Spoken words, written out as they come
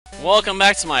Welcome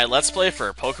back to my Let's Play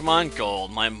for Pokemon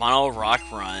Gold, my Mono Rock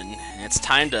run. It's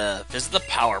time to visit the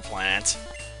power plant.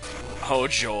 Oh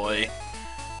joy.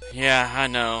 Yeah, I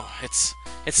know. It's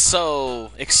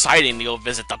so exciting to go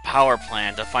visit the power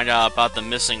plant to find out about the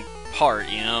missing part,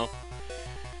 you know?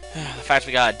 The fact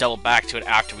we gotta double back to it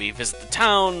after we visit the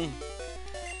town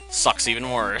sucks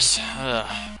even worse.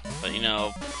 But you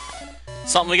know,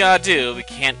 something we gotta do, we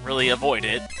can't really avoid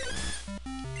it.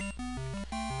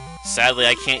 Sadly,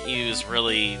 I can't use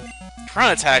really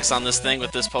ground attacks on this thing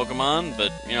with this Pokemon,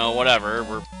 but, you know, whatever.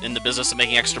 We're in the business of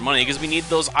making extra money because we need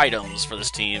those items for this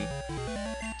team.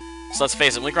 So let's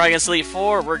face it, when we grind against Elite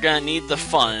Four, we're gonna need the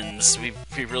funds. We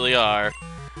really are.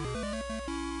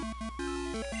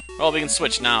 Well, we can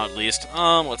switch now, at least.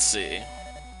 Let's see.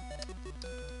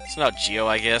 It's not Geo,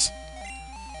 I guess.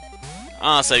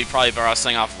 Honestly, we probably better off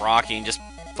setting off Rocky and just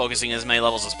focusing as many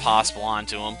levels as possible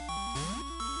onto him.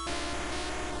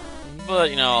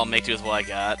 But, you know, I'll make do with what I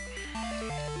got.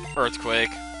 Earthquake.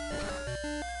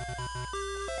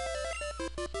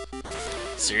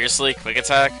 Seriously? Quick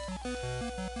attack?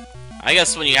 I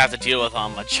guess when you have to deal with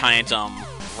a giant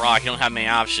rock, you don't have many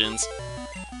options.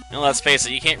 And let's face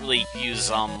it, you can't really use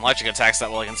electric attacks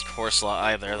that well against Corsola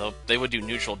either, though they would do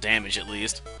neutral damage at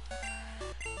least.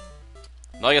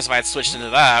 Well, I guess if I had switched into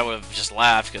that, I would have just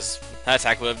laughed, because that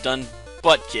attack would have done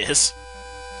butt kiss.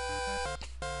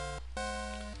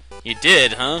 You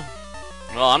did, huh?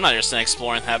 Well, I'm not interested in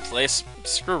exploring that place.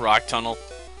 Screw Rock Tunnel.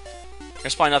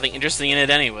 There's probably nothing interesting in it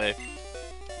anyway.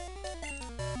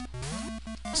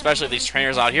 Especially if these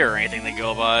trainers out here or anything they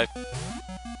go by.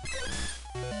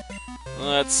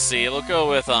 Let's see, we'll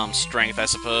go with strength, I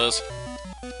suppose.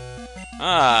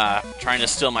 Ah, trying to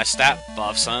steal my stat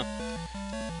buffs, huh?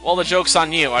 Well, the joke's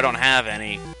on you, I don't have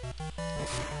any.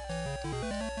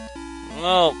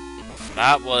 Well,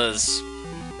 that was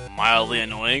mildly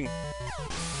annoying.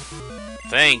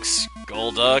 Thanks,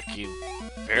 Golduck. You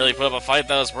barely put up a fight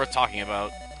that was worth talking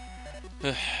about.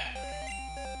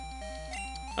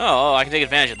 Oh, I can take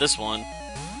advantage of this one.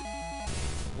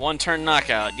 One turn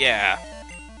knockout, yeah.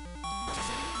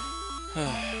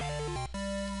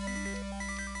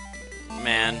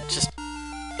 Man, just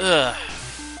ugh.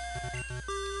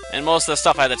 And most of the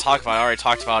stuff I had to talk about, I already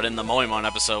talked about in the Moemon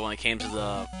episode when it came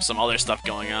to some other stuff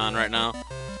going on right now.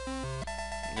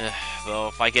 Though,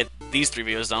 if I get these 3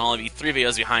 videos done, I'll only be 3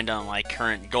 videos behind on my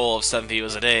current goal of 7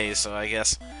 videos a day, so I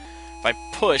guess if I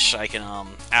push, I can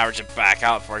average it back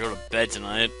out before I go to bed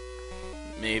tonight.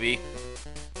 Maybe.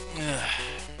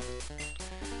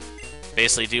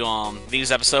 Basically do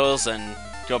these episodes and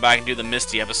go back and do the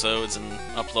Misty episodes and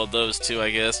upload those too, I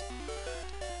guess.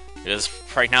 Because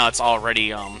right now it's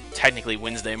already technically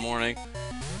Wednesday morning,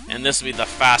 and this would be the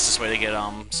fastest way to get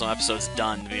some episodes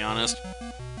done, to be honest.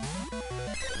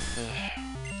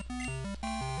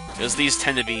 Because these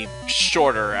tend to be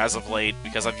shorter as of late,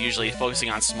 because I'm usually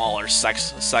focusing on smaller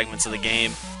segments of the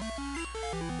game.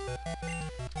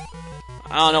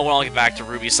 I don't know when I'll get back to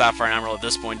Ruby, Sapphire, and Emerald at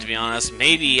this point, to be honest.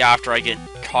 Maybe after I get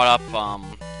caught up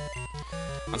on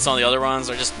some of the other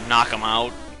ones, or just knock them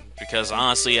out. Because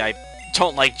honestly, I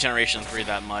don't like Generation 3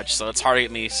 that much, so it's hard to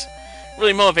get me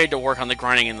really motivated to work on the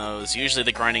grinding in those. Usually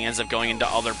the grinding ends up going into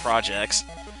other projects.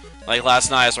 Like last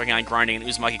night, I was working on grinding in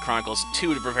Uzumaki Chronicles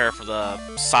 2 to prepare for the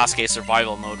Sasuke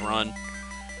Survival Mode run.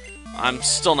 I'm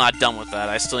still not done with that.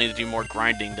 I still need to do more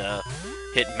grinding to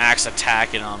hit max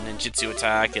attack and ninjutsu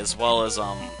attack, as well as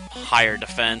higher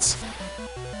defense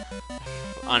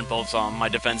on both my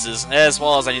defenses, as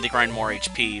well as I need to grind more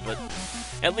HP, but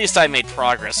at least I made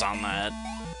progress on that.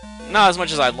 Not as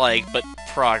much as I'd like, but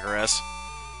progress.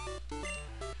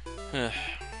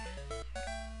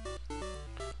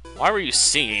 Why were you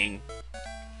singing?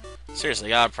 Seriously,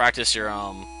 you gotta practice your,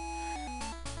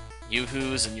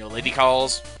 yoo-hoos and your lady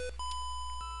calls.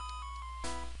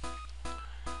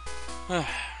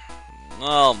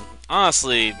 Well,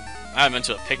 honestly, I haven't been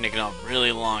to a picnic in a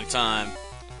really long time.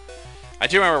 I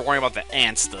do remember worrying about the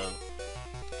ants, though.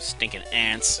 Stinking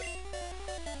ants.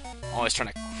 Always trying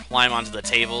to climb onto the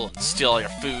table and steal all your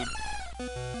food.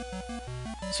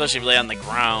 Especially if you lay on the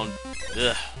ground.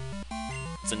 Ugh.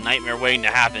 It's a nightmare waiting to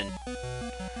happen.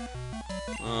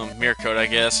 Mirror Coat, I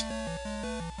guess.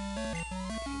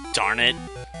 Darn it.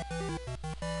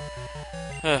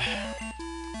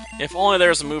 If only there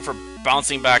was a move for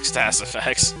bouncing back status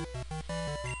effects.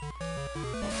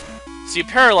 So you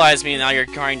paralyzed me, and now you're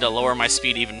trying to lower my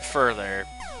speed even further.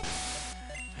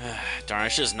 Darn, I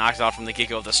should just knocked it off from the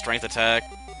get-go of the strength attack.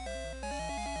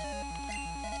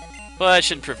 But it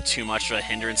shouldn't prove too much of a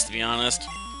hindrance, to be honest.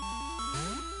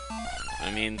 I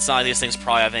mean, some of these things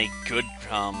probably have any good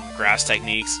grass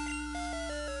techniques.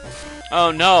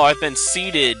 Oh no, I've been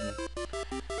seated.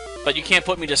 But you can't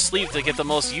put me to sleep to get the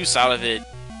most use out of it.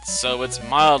 So it's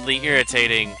mildly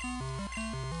irritating.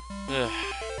 Ugh.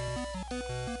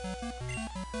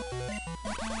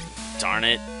 Darn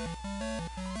it.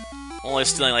 Only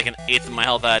stealing like an eighth of my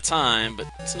health at a time, but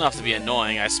it's enough to be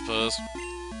annoying, I suppose.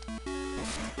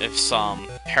 If some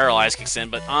paralyze kicks in,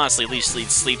 but honestly, Leech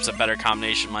Lead Sleep's a better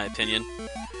combination in my opinion.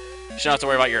 You shouldn't have to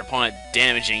worry about your opponent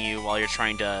damaging you while you're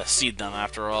trying to seed them,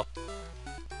 after all.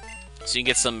 So you can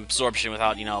get some absorption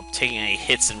without, you know, taking any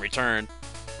hits in return.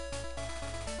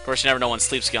 Of course, you never know when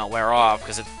Sleep's gonna wear off,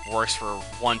 because it works for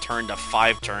 1 turn to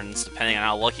 5 turns, depending on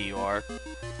how lucky you are.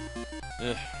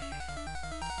 Ugh.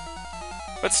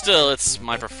 But still, it's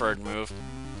my preferred move.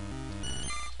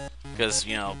 Because,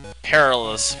 you know,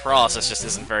 paralysis just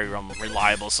isn't very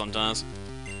reliable sometimes.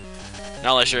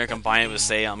 Not unless you're gonna combine it with,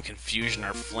 say, confusion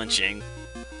or flinching.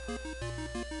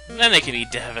 Then it can be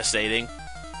devastating.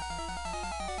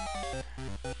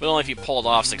 But only if you pull it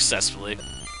off successfully.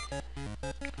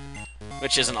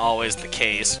 Which isn't always the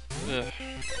case. Ugh.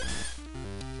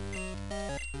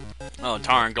 Oh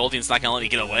darn, Goldeen's not gonna let me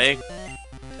get away?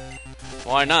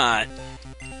 Why not?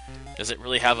 Does it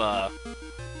really have a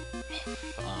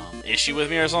issue with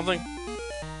me or something?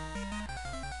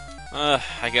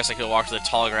 I guess I could walk to the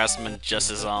tall grass and been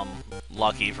just as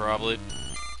lucky, probably.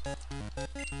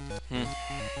 Well,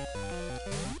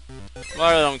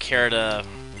 I really don't care to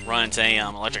run into any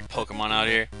electric Pokemon out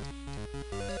here.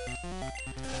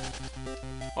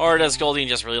 Or does Goldeen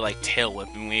just really like tail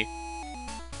whipping me?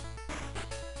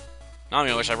 I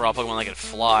mean, I wish I brought a Pokemon that could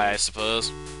fly, I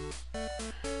suppose.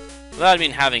 That'd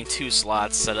mean having 2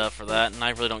 slots set up for that, and I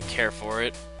really don't care for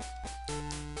it.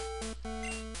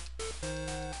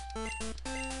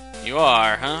 You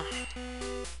are, huh?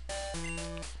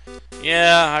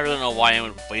 Yeah, I really don't know why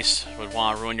anyone would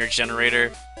want to ruin your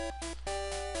generator.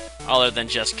 Other than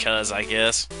just 'cause, I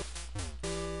guess.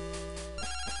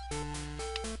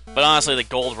 But honestly, the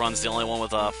Gold Run's the only one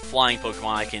with a flying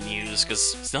Pokemon I can use,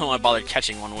 because it's the only one I bothered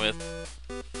catching one with.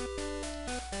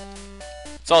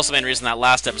 It's also the main reason that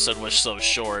last episode was so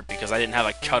short, because I didn't have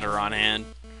a cutter on hand.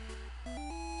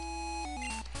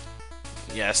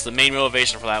 Yes, the main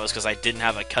motivation for that was because I didn't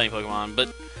have a cutting Pokemon,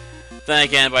 but then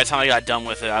again, by the time I got done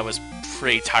with it, I was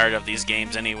pretty tired of these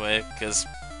games anyway, because,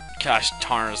 gosh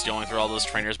darn, going through all those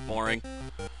trainers boring.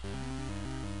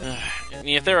 I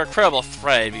mean, if they were a credible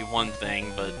threat, it'd be one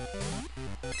thing, but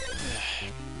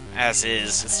as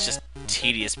is, it's just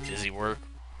tedious, busy work.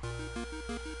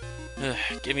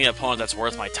 Give me an opponent that's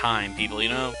worth my time, people, you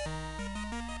know?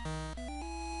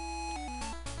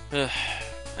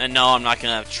 And no, I'm not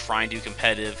gonna try and do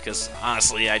competitive, because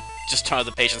honestly, I just don't have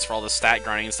the patience for all the stat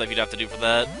grinding and stuff you'd have to do for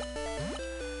that.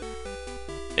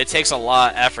 It takes a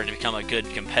lot of effort to become a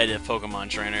good competitive Pokemon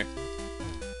trainer.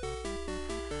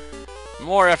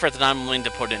 More effort than I'm willing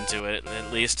to put into it,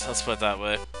 at least. Let's put it that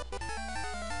way.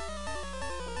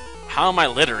 How am I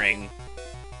littering?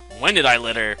 When did I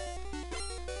litter?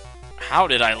 How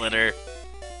did I litter?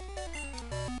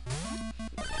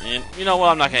 And you know what?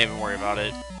 I'm not gonna even worry about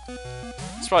it.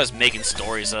 It's probably just making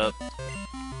stories up.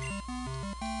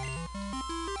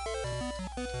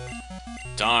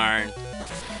 Darn.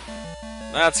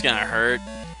 That's gonna hurt.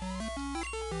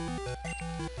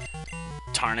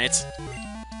 Darn it.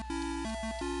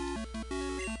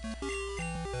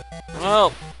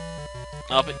 Well,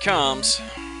 up it comes.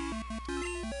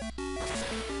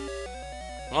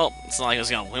 Well, it's not like I was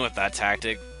gonna win with that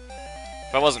tactic.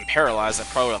 If I wasn't paralyzed, I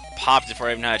probably would have popped it before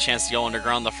I even had a chance to go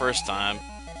underground the first time.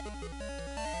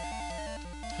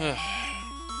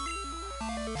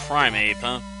 Primeape,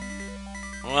 huh?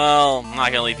 Well, I'm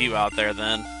not gonna leave you out there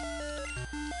then.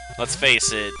 Let's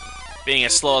face it, being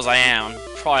as slow as I am, I'm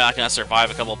probably not gonna survive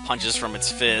a couple punches from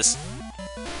its fist.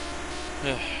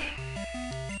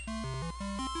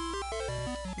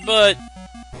 But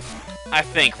I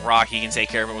think Rocky can take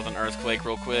care of it with an Earthquake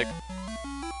real quick.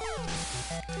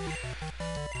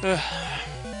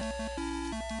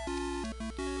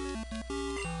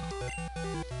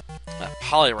 That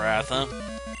Poliwrath, huh?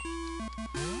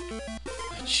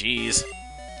 Jeez.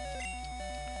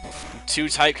 2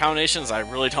 type combinations I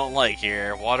really don't like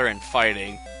here. Water and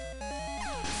fighting.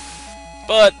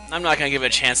 But I'm not gonna give it a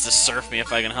chance to surf me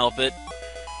if I can help it.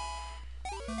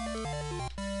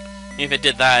 If it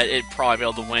did that, it'd probably be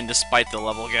able to win despite the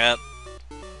level gap.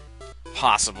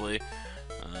 Possibly.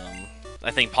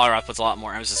 I think Poliwrath puts a lot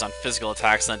more emphasis on physical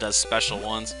attacks than it does special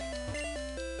ones.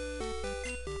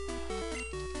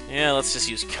 Yeah, let's just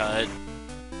use Cut.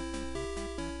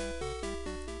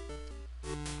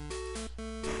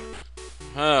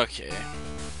 Okay.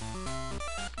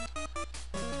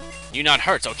 You not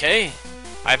hurt, okay?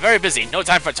 I'm very busy. No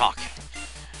time for talk.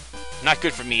 Not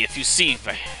good for me if seen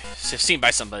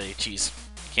by somebody. Jeez.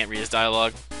 Can't read his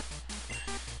dialogue.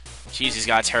 Jeez, he's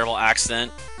got a terrible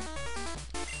accent.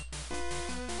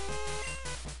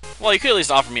 Well, you could at least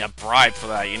offer me a bribe for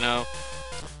that, you know?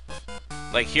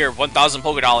 Like, here, 1,000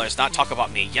 Poké Dollars, not talk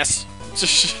about me. Yes?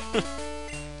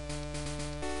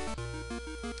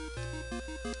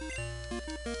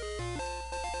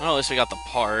 Well, at least we got the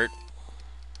part.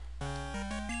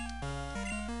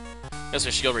 Guess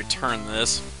we should go return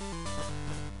this.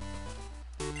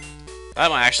 That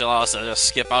might actually allow us to just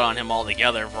skip out on him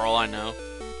altogether, for all I know.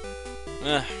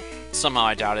 Somehow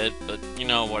I doubt it, but, you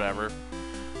know, whatever.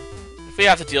 If we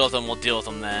have to deal with him, we'll deal with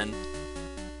him then.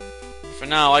 For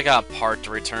now, I got a part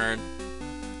to return.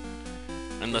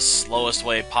 In the slowest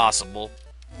way possible.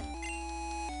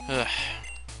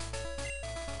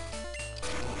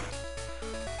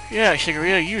 Yeah,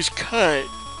 Shigarita, use cut.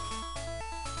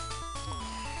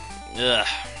 Ugh.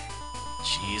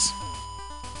 Jeez.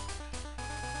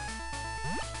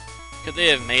 Could they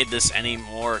have made this any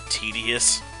more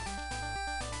tedious?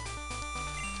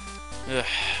 Ugh.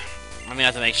 I'm gonna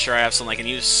have to make sure I have something I can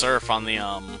use Surf on the,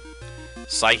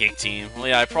 Psychic team. Well,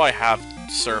 yeah, I probably have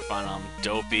Surf on,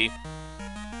 Dopey.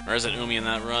 Or is it Umi in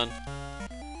that run?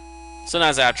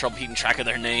 Sometimes I have trouble keeping track of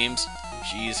their names.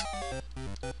 Jeez.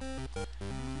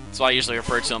 That's why I usually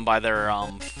refer to them by their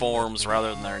forms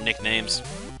rather than their nicknames.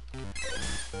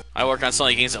 I work on so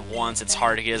many games at once, it's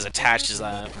hard to get as attached as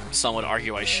some would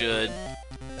argue I should.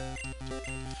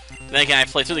 Then again, I've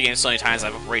played through the game so many times,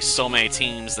 I've raced so many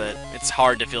teams that it's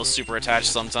hard to feel super attached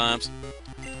sometimes.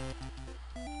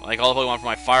 Like, all the Pokemon from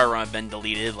my Fire run have been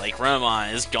deleted, like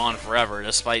Renamon is gone forever,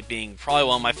 despite being probably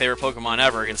one of my favorite Pokemon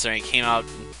ever, considering it came out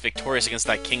victorious against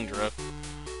that Kingdra.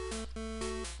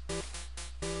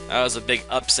 That was a big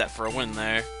upset for a win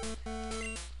there.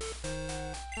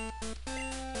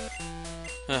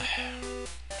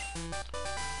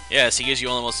 Yes, he gives you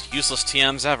one of the most useless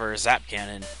TMs ever, Zap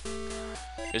Cannon.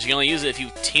 Because you can only use it if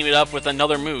you team it up with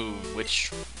another move,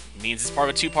 which means it's part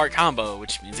of a two-part combo,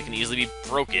 which means it can easily be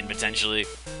broken, potentially.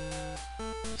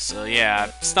 So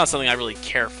yeah, it's not something I really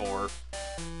care for.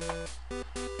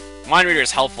 Mind Reader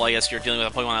is helpful, I guess, if you're dealing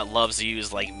with a Pokemon that loves to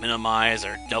use, like, Minimize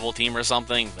or Double Team or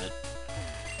something, but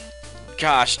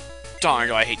gosh darn,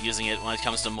 do I hate using it when it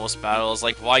comes to most battles.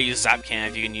 Like, why use Zap Cannon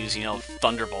if you can use, you know,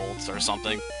 Thunderbolts or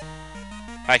something?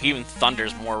 In fact, even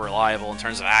Thunder's more reliable in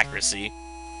terms of accuracy.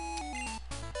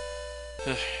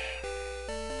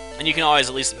 And you can always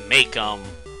at least make,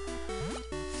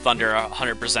 Thunder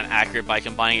 100% accurate by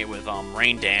combining it with,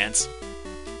 Rain Dance.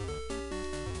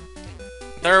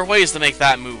 There are ways to make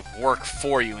that move work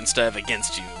for you instead of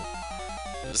against you.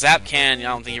 Zap Cannon, I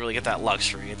don't think you really get that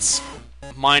luxury. It's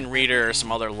Mind Reader or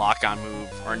some other lock-on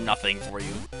move or nothing for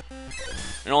you.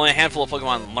 And only a handful of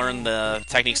Pokemon learn the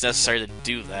techniques necessary to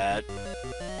do that.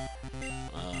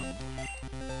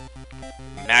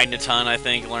 Magneton, I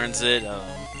think, learns it.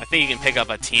 I think you can pick up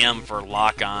a TM for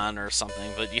lock-on or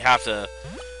something, but you have to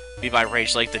be by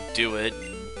Rage Lake to do it.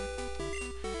 And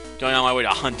going on my way to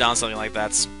hunt down something like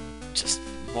that's just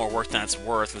more work than it's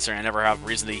worth, considering I never have a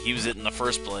reason to use it in the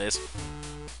first place.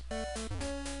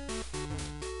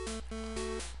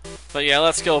 But yeah,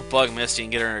 let's go bug Misty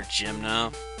and get her in her gym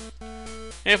now.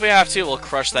 And if we have to, we'll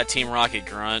crush that Team Rocket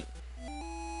grunt.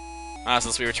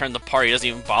 Since we returned the party, he doesn't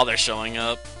even bother showing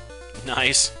up.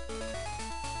 Nice.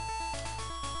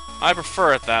 I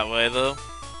prefer it that way, though.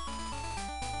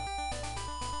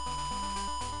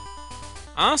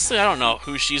 Honestly, I don't know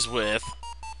who she's with.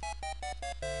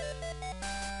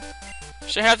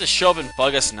 Should have to show up and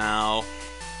bug us now.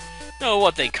 You know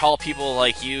what they call people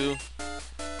like you?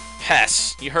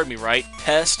 Pests. You heard me right.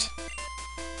 Pest.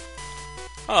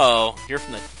 Oh, you're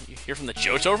from the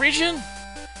Johto region?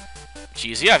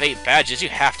 Jeez, you have 8 badges. You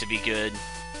have to be good.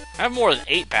 I have more than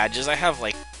 8 badges. I have,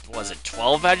 like, was it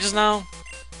 12 badges now?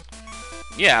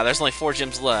 Yeah, there's only 4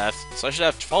 gyms left, so I should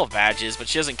have 12 badges, but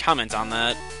she doesn't comment on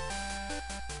that.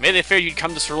 Maybe they figured you'd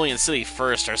come to Cerulean City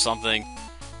first or something.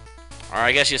 Or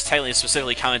I guess she's technically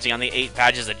specifically commenting on the 8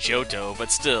 badges of Johto,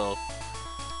 but still.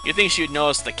 You'd think she would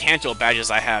notice the Kanto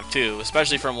badges I have, too,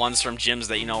 especially from ones from gyms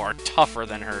that, you know, are tougher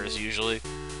than hers, usually.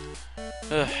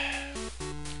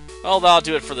 Well, that'll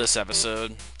do it for this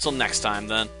episode. Till next time,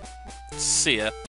 then. See ya.